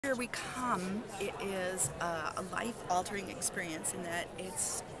Here we come, it is a life-altering experience in that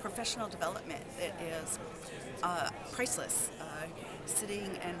it's professional development. It is priceless.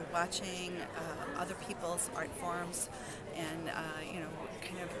 Sitting and watching other people's art forms and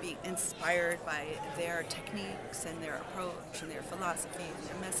kind of being inspired by their techniques and their approach and their philosophy and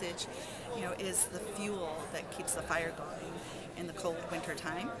their message, is the fuel that keeps the fire going in the cold winter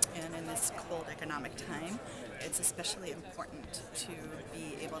time and in this cold economic time. It's especially important to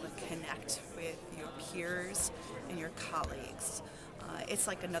be able to connect with your peers and your colleagues. It's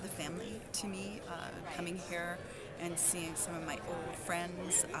like another family to me, coming here and seeing some of my old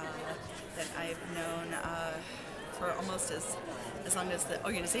friends that I've known for almost as long as the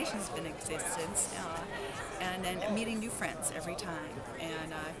organization's been in existence, and then meeting new friends every time.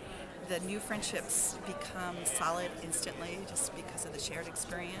 And the new friendships become solid instantly just because of the shared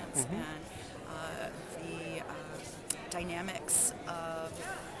experience and the dynamics of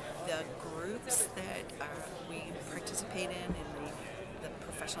the groups that we participate in, and the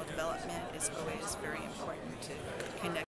professional development is always very important to connect.